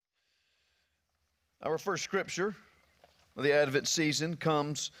Our first scripture of the Advent season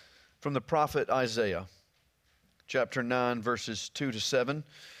comes from the prophet Isaiah, chapter 9, verses 2 to 7.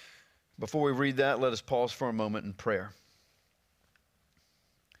 Before we read that, let us pause for a moment in prayer.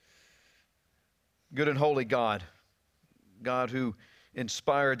 Good and holy God, God who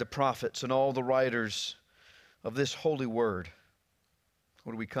inspired the prophets and all the writers of this holy word,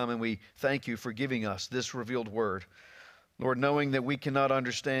 Lord, we come and we thank you for giving us this revealed word. Lord, knowing that we cannot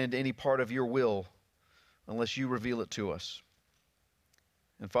understand any part of your will unless you reveal it to us.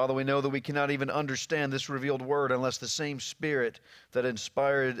 And Father, we know that we cannot even understand this revealed word unless the same Spirit that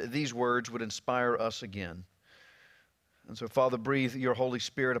inspired these words would inspire us again. And so, Father, breathe your Holy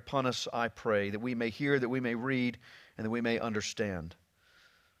Spirit upon us, I pray, that we may hear, that we may read, and that we may understand.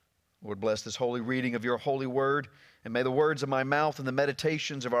 Lord, bless this holy reading of your holy word, and may the words of my mouth and the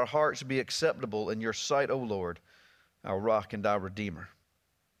meditations of our hearts be acceptable in your sight, O Lord, our rock and our redeemer.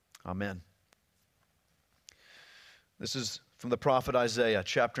 Amen. This is from the prophet Isaiah,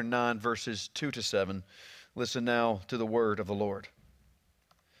 chapter 9, verses 2 to 7. Listen now to the word of the Lord.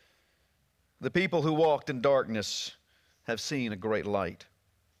 The people who walked in darkness have seen a great light.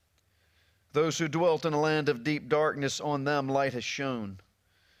 Those who dwelt in a land of deep darkness, on them light has shone.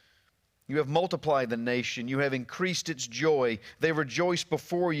 You have multiplied the nation. You have increased its joy. They rejoice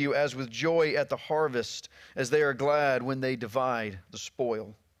before you as with joy at the harvest, as they are glad when they divide the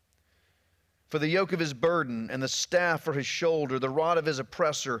spoil. For the yoke of his burden and the staff for his shoulder, the rod of his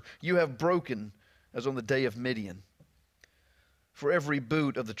oppressor, you have broken as on the day of Midian. For every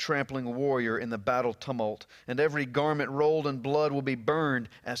boot of the trampling warrior in the battle tumult, and every garment rolled in blood will be burned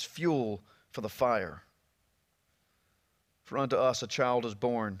as fuel for the fire. For unto us a child is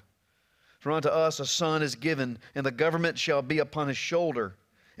born. For unto us a son is given, and the government shall be upon his shoulder,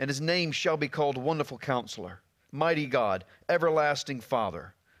 and his name shall be called Wonderful Counselor, Mighty God, Everlasting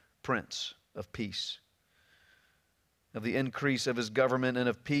Father, Prince of Peace. Of the increase of his government and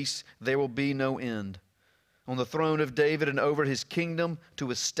of peace there will be no end. On the throne of David and over his kingdom,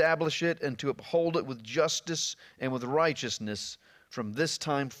 to establish it and to uphold it with justice and with righteousness from this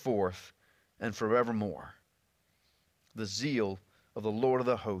time forth and forevermore. The zeal of the Lord of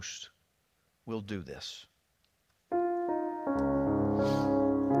the host will do this.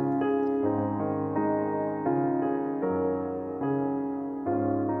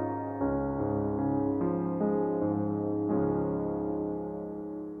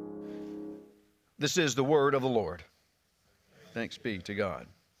 This is the word of the Lord. Thanks be to God.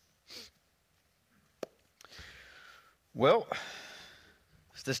 Well,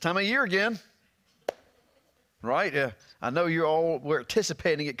 it's this time of year again, right? I know we're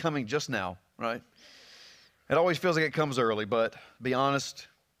anticipating it coming just now, right? It always feels like it comes early, but be honest,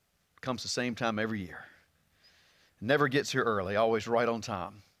 it comes the same time every year. It never gets here early, always right on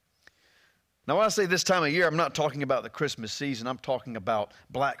time. Now, when I say this time of year, I'm not talking about the Christmas season. I'm talking about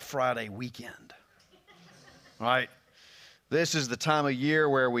Black Friday weekend. Right? This is the time of year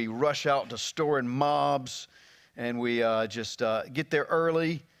where we rush out to store in mobs and we just get there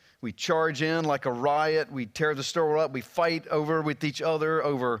early. We charge in like a riot. We tear the store up. We fight with each other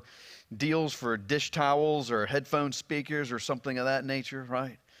over deals for dish towels or headphone speakers or something of that nature,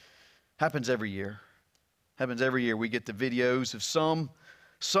 right? Happens every year. Happens every year. We get the videos of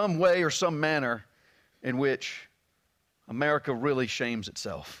some way or some manner in which America really shames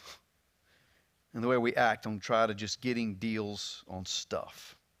itself. And the way we act on try to just getting deals on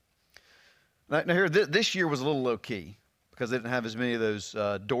stuff. Now here, this year was a little low-key because they didn't have as many of those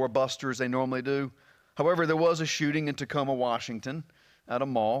doorbusters they normally do. However, there was a shooting in Tacoma, Washington at a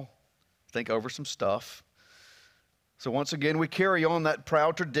mall, I think over some stuff. So once again, we carry on that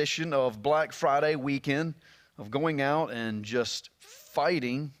proud tradition of Black Friday weekend, of going out and just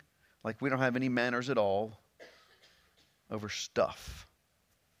fighting like we don't have any manners at all over stuff.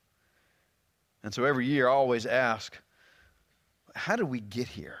 And so every year I always ask, how did we get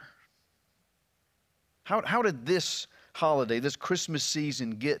here? How did this holiday, this Christmas season,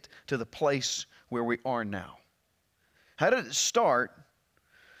 get to the place where we are now? How did it start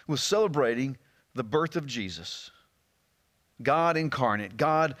with celebrating the birth of Jesus? God incarnate,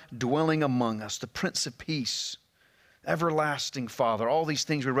 God dwelling among us, the Prince of Peace, Everlasting Father, all these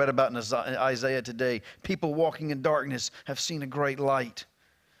things we read about in Isaiah today. People walking in darkness have seen a great light.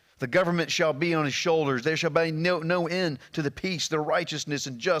 The government shall be on his shoulders. There shall be no end to the peace, the righteousness,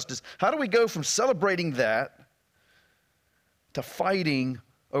 and justice. How do we go from celebrating that to fighting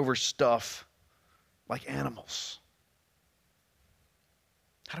over stuff like animals?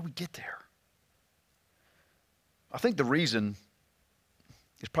 How do we get there? I think the reason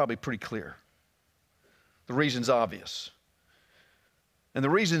is probably pretty clear. The reason's obvious. And the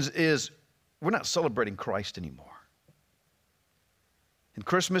reason is we're not celebrating Christ anymore. In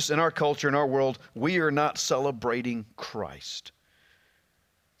Christmas, in our culture, in our world, we are not celebrating Christ.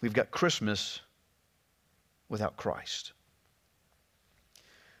 We've got Christmas without Christ.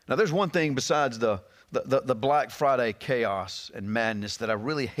 Now, there's one thing besides the Black Friday chaos and madness that I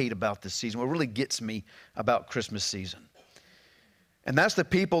really hate about this season, what really gets me about Christmas season. And that's the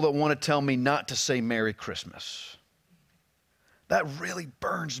people that want to tell me not to say Merry Christmas. That really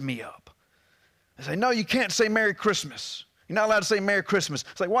burns me up. They say, no, you can't say Merry Christmas. You're not allowed to say Merry Christmas.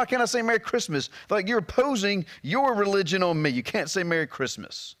 It's like, why can't I say Merry Christmas? Like, you're opposing your religion on me. You can't say Merry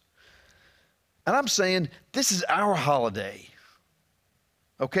Christmas. And I'm saying, this is our holiday.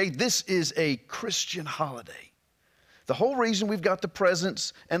 Okay, this is a Christian holiday. The whole reason we've got the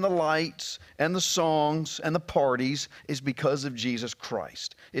presents and the lights and the songs and the parties is because of Jesus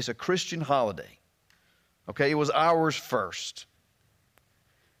Christ. It's a Christian holiday. Okay, it was ours first.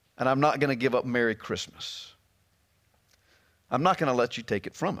 And I'm not going to give up Merry Christmas. I'm not going to let you take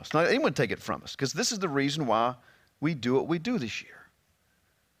it from us. Not anyone take it from us, because this is the reason why we do what we do this year.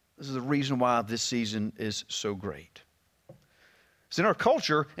 This is the reason why this season is so great. So in our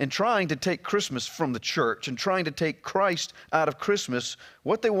culture, and trying to take Christmas from the church and trying to take Christ out of Christmas,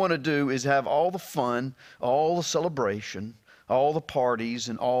 what they want to do is have all the fun, all the celebration, all the parties,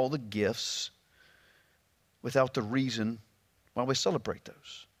 and all the gifts without the reason why we celebrate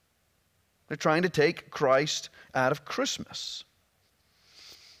those. They're trying to take Christ out of Christmas.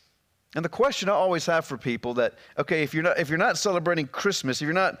 And the question I always have for people that, okay, if you're not celebrating Christmas, if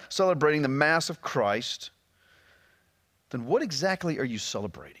you're not celebrating the Mass of Christ, then what exactly are you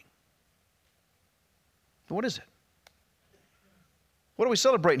celebrating? What is it? What are we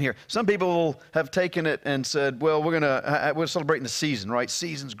celebrating here? Some people have taken it and said, well, we're celebrating the season, right?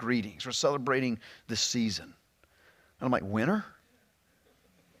 Season's greetings. We're celebrating the season. And I'm like, winter?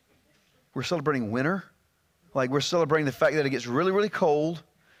 We're celebrating winter? Like, we're celebrating the fact that it gets really, really cold,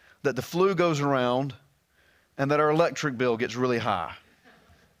 that the flu goes around, and that our electric bill gets really high.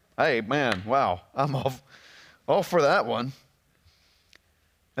 Hey, man, wow, I'm all for that one.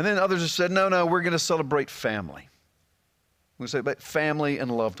 And then others have said, no, we're going to celebrate family. We're going to celebrate family and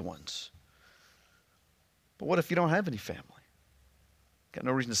loved ones. But what if you don't have any family? Got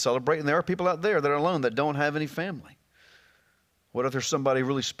no reason to celebrate, and there are people out there that are alone that don't have any family. What if there's somebody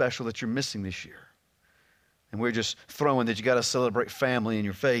really special that you're missing this year? And we're just throwing that you got to celebrate family in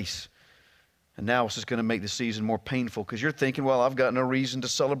your face. And now it's just going to make the season more painful because you're thinking, well, I've got no reason to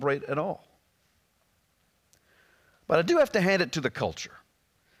celebrate at all. But I do have to hand it to the culture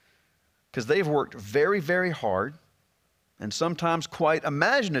because they've worked very, very hard and sometimes quite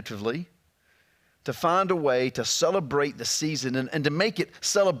imaginatively to find a way to celebrate the season and to make it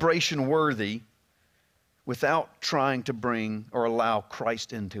celebration worthy without trying to bring or allow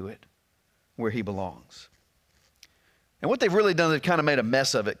Christ into it where he belongs. And what they've really done, they've kind of made a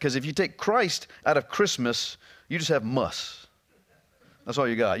mess of it, because if you take Christ out of Christmas, you just have muss. That's all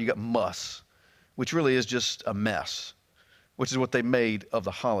you got. You got muss, which really is just a mess, which is what they made of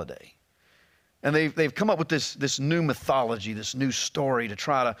the holiday. And they've come up with this new mythology, this new story to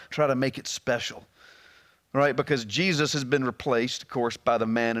try to make it special, right? Because Jesus has been replaced, of course, by the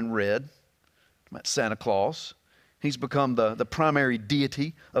man in red, Santa Claus. He's become the primary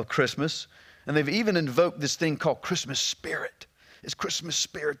deity of Christmas. And they've even invoked this thing called Christmas spirit. It's Christmas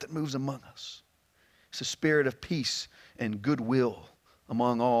spirit that moves among us. It's a spirit of peace and goodwill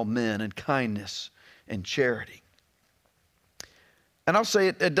among all men and kindness and charity. And I'll say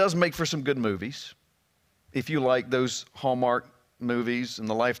it does make for some good movies. If you like those Hallmark movies and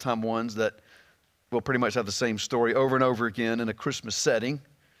the Lifetime ones that will pretty much have the same story over and over again in a Christmas setting.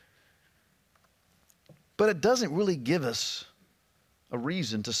 But it doesn't really give us a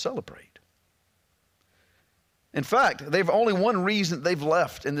reason to celebrate. In fact, they've only one reason they've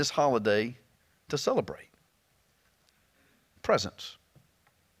left in this holiday to celebrate. Presents.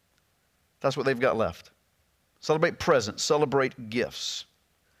 That's what they've got left. Celebrate presents, celebrate gifts.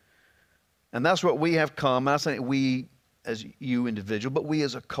 And that's what we have come, I'm not saying we as you individual, but we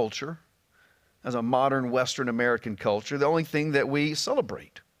as a culture, as a modern Western American culture, the only thing that we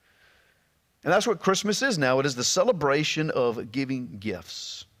celebrate. And that's what Christmas is now. It is the celebration of giving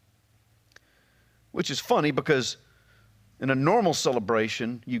gifts. Which is funny because in a normal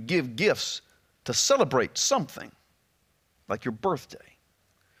celebration, you give gifts to celebrate something, like your birthday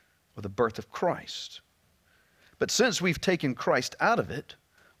or the birth of Christ. But since we've taken Christ out of it,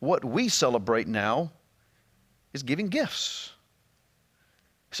 what we celebrate now is giving gifts.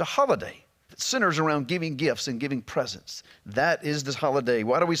 It's a holiday that centers around giving gifts and giving presents. That is this holiday.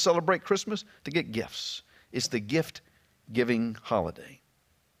 Why do we celebrate Christmas? To get gifts. It's the gift-giving holiday.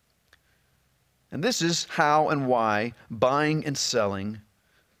 And this is how and why buying and selling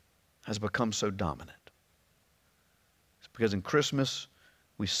has become so dominant. It's because in Christmas,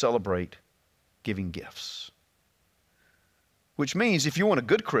 we celebrate giving gifts. Which means if you want a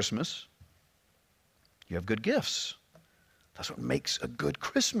good Christmas, you have good gifts. That's what makes a good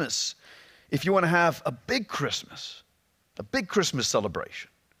Christmas. If you want to have a big Christmas celebration,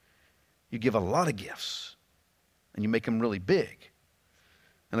 you give a lot of gifts and you make them really big.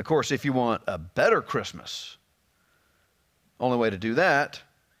 And of course, if you want a better Christmas, only way to do that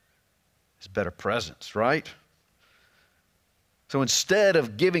is better presents, right? So instead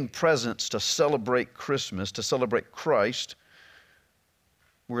of giving presents to celebrate Christmas, to celebrate Christ,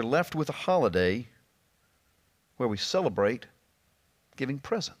 we're left with a holiday where we celebrate giving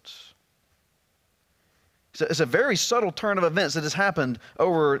presents. It's a very subtle turn of events that has happened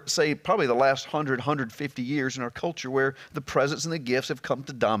over, say, probably the last 100, 150 years in our culture, where the presents and the gifts have come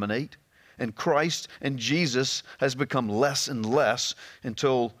to dominate, and Christ and Jesus has become less and less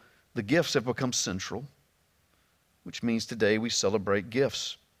until the gifts have become central, which means today we celebrate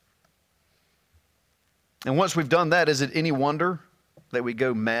gifts. And once we've done that, is it any wonder that we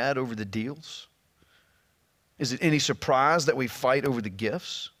go mad over the deals? Is it any surprise that we fight over the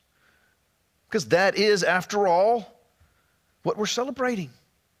gifts? Because that is, after all, what we're celebrating.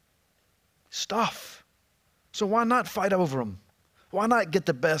 Stuff. So why not fight over them? Why not get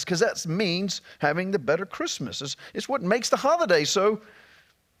the best? Because that means having the better Christmas. It's what makes the holiday. So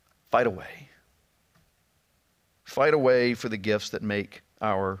fight away. Fight away for the gifts that make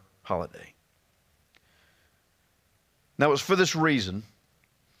our holiday. Now, it's for this reason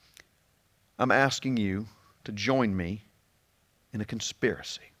I'm asking you to join me in a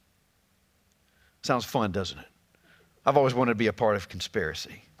conspiracy. Sounds fun, doesn't it? I've always wanted to be a part of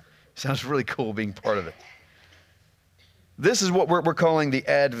conspiracy. Sounds really cool being part of it. This is what we're calling the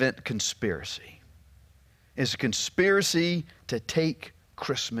Advent conspiracy. It's a conspiracy to take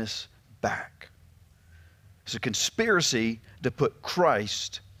Christmas back. It's a conspiracy to put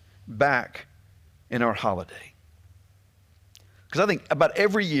Christ back in our holiday. Because I think about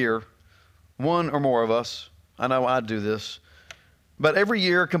every year, one or more of us, I know I do this, but every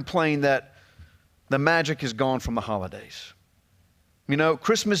year complain that the magic is gone from the holidays. You know,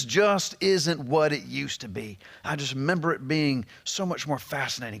 Christmas just isn't what it used to be. I just remember it being so much more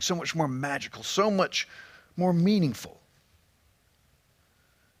fascinating, so much more magical, so much more meaningful.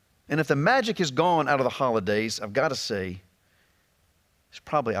 And if the magic is gone out of the holidays, I've got to say, it's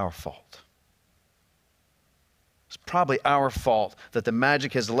probably our fault. It's probably our fault that the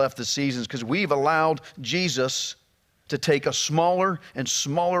magic has left the seasons because we've allowed Jesus to take a smaller and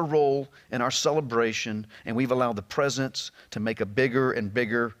smaller role in our celebration, and we've allowed the presents to make a bigger and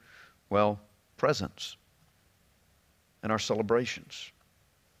bigger, presence in our celebrations.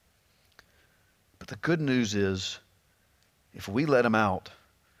 But the good news is, if we let him out,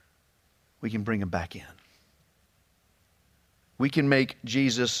 we can bring him back in. We can make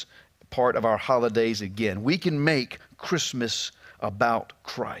Jesus part of our holidays again. We can make Christmas about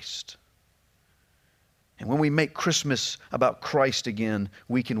Christ. And when we make Christmas about Christ again,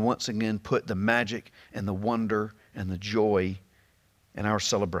 we can once again put the magic and the wonder and the joy in our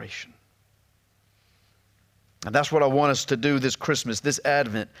celebration. And that's what I want us to do this Christmas, this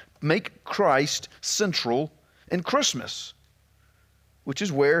Advent. Make Christ central in Christmas, which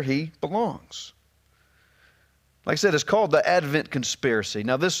is where he belongs. Like I said, it's called the Advent conspiracy.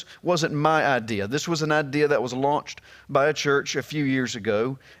 Now, this wasn't my idea. This was an idea that was launched by a church a few years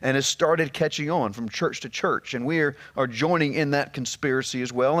ago and has started catching on from church to church. And we are joining in that conspiracy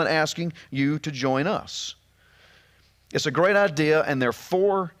as well and asking you to join us. It's a great idea, and there are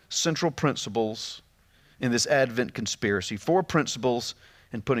 4 central principles in this Advent conspiracy. 4 principles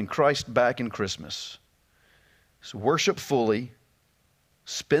in putting Christ back in Christmas. So worship fully,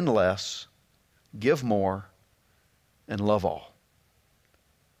 spend less, give more, and love all.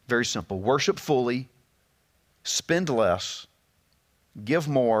 Very simple. Worship fully, spend less, give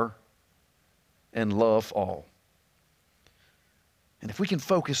more, and love all. And if we can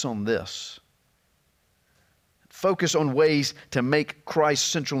focus on this, focus on ways to make Christ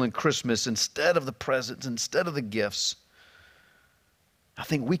central in Christmas instead of the presents, instead of the gifts, I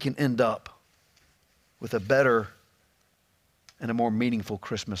think we can end up with a better and a more meaningful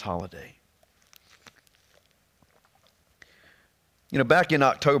Christmas holiday. You know, back in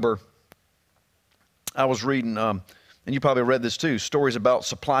October, I was reading, and you probably read this too, stories about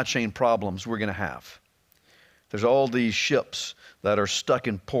supply chain problems we're going to have. There's all these ships that are stuck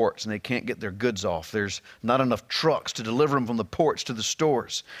in ports and they can't get their goods off. There's not enough trucks to deliver them from the ports to the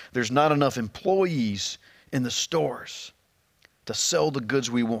stores. There's not enough employees in the stores to sell the goods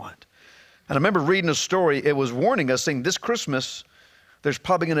we want. And I remember reading a story, it was warning us, saying this Christmas, there's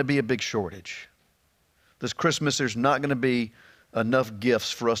probably going to be a big shortage. This Christmas, there's not going to be enough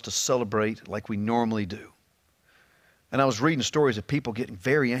gifts for us to celebrate like we normally do. And I was reading stories of people getting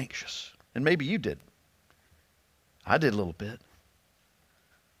very anxious. And maybe you did. I did a little bit.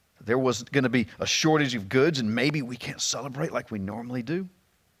 There was going to be a shortage of goods, and maybe we can't celebrate like we normally do.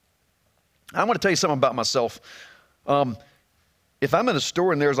 I want to tell you something about myself. If I'm in a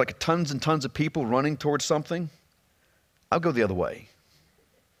store and there's like tons and tons of people running towards something, I'll go the other way.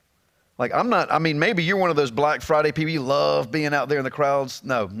 Like maybe you're one of those Black Friday people, you love being out there in the crowds.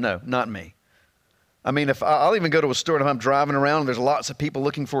 No, not me. I mean, I'll even go to a store and if I'm driving around and there's lots of people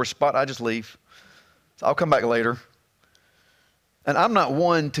looking for a spot, I just leave. So I'll come back later. And I'm not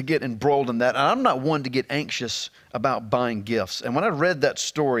one to get embroiled in that. And I'm not one to get anxious about buying gifts. And when I read that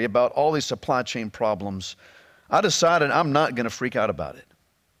story about all these supply chain problems, I decided I'm not going to freak out about it.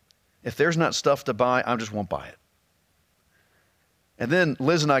 If there's not stuff to buy, I just won't buy it. And then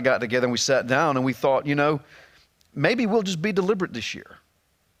Liz and I got together and we sat down and we thought, maybe we'll just be deliberate this year.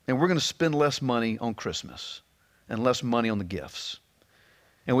 And we're going to spend less money on Christmas and less money on the gifts.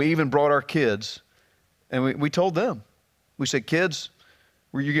 And we even brought our kids and we told them, we said, kids,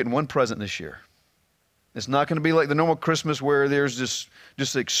 you're getting one present this year. It's not going to be like the normal Christmas where there's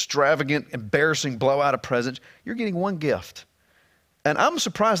just extravagant, embarrassing blowout of presents. You're getting one gift. And I'm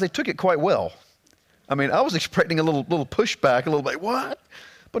surprised they took it quite well. I mean, I was expecting a little pushback, a little bit, what?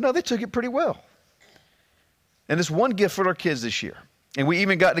 But no, they took it pretty well. And it's one gift for our kids this year. And we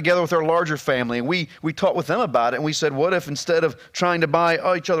even got together with our larger family, and we talked with them about it, and we said, what if instead of trying to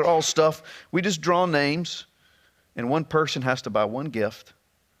buy each other all stuff, we just draw names, and one person has to buy one gift,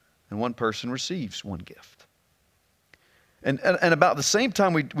 and one person receives one gift. And about the same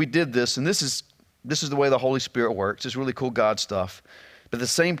time we did this, and this is the way the Holy Spirit works. It's really cool God stuff. But at the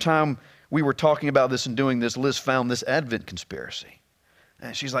same time we were talking about this and doing this, Liz found this Advent conspiracy.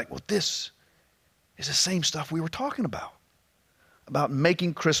 And she's like, well, this is the same stuff we were talking about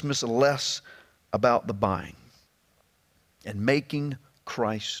making Christmas less about the buying and making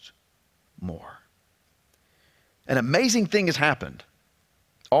Christ more. An amazing thing has happened.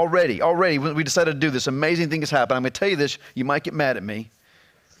 Already, when we decided to do this, amazing thing has happened. I'm going to tell you this. You might get mad at me.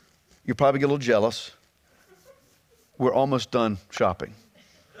 You'll probably get a little jealous. We're almost done shopping.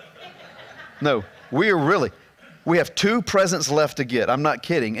 No, we have 2 presents left to get. I'm not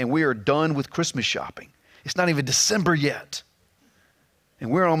kidding. And we are done with Christmas shopping. It's not even December yet. And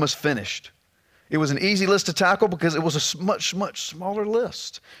we're almost finished. It was an easy list to tackle because it was a much, much smaller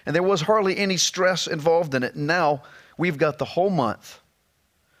list. And there was hardly any stress involved in it. And now we've got the whole month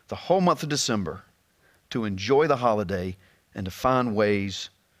of December to enjoy the holiday and to find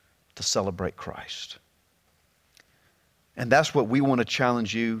ways to celebrate Christ. And that's what we want to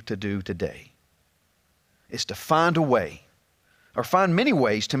challenge you to do today. Is to find a way, or find many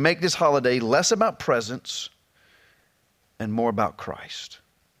ways to make this holiday less about presents and more about Christ.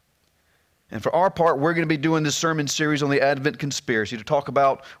 And for our part, we're going to be doing this sermon series on the Advent conspiracy to talk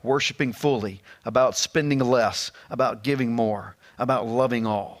about worshiping fully, about spending less, about giving more, about loving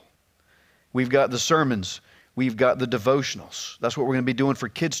all. We've got the sermons. We've got the devotionals. That's what we're going to be doing for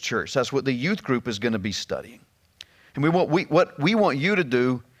kids' church. That's what the youth group is going to be studying. And what we want you to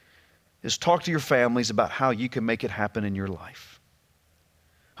do is talk to your families about how you can make it happen in your life.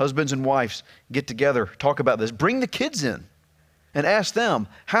 Husbands and wives, get together, talk about this. Bring the kids in and ask them,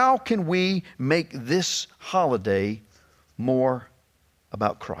 how can we make this holiday more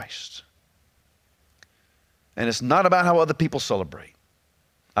about Christ? And it's not about how other people celebrate.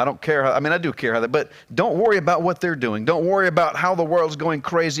 I don't care I do care how but don't worry about what they're doing. Don't worry about how the world's going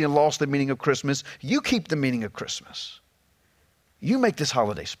crazy and lost the meaning of Christmas. You keep the meaning of Christmas. You make this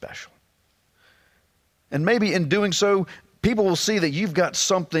holiday special. And maybe in doing so, people will see that you've got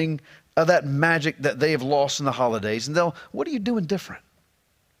something of that magic that they have lost in the holidays. And what are you doing different?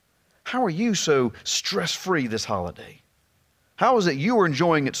 How are you so stress-free this holiday? How is it you are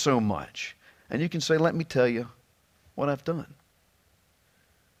enjoying it so much? And you can say, let me tell you what I've done.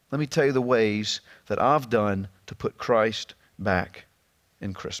 Let me tell you the ways that I've done to put Christ back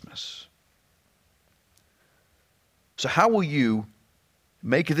in Christmas. So how will you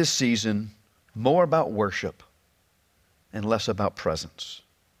make this season more about worship and less about presents?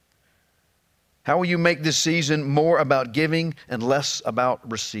 How will you make this season more about giving and less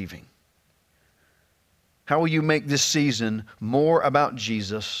about receiving? How will you make this season more about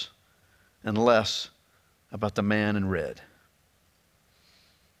Jesus and less about the man in red?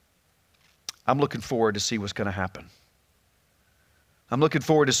 I'm looking forward to see what's going to happen. I'm looking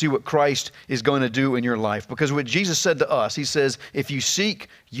forward to see what Christ is going to do in your life. Because what Jesus said to us, he says, if you seek,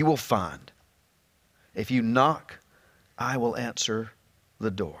 you will find. If you knock, I will answer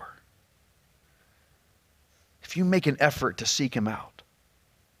the door. If you make an effort to seek him out,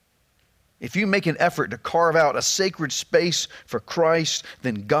 if you make an effort to carve out a sacred space for Christ,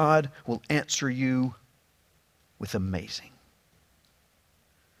 then God will answer you with amazing.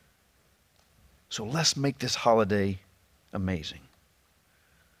 So let's make this holiday amazing.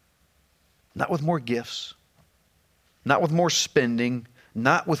 Not with more gifts, not with more spending,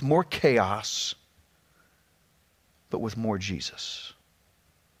 not with more chaos, but with more Jesus.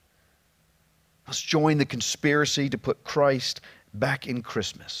 Let's join the conspiracy to put Christ back in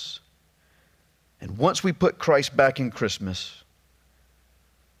Christmas. And once we put Christ back in Christmas,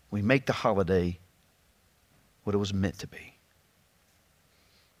 we make the holiday what it was meant to be.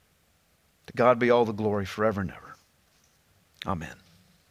 To God be all the glory forever and ever. Amen.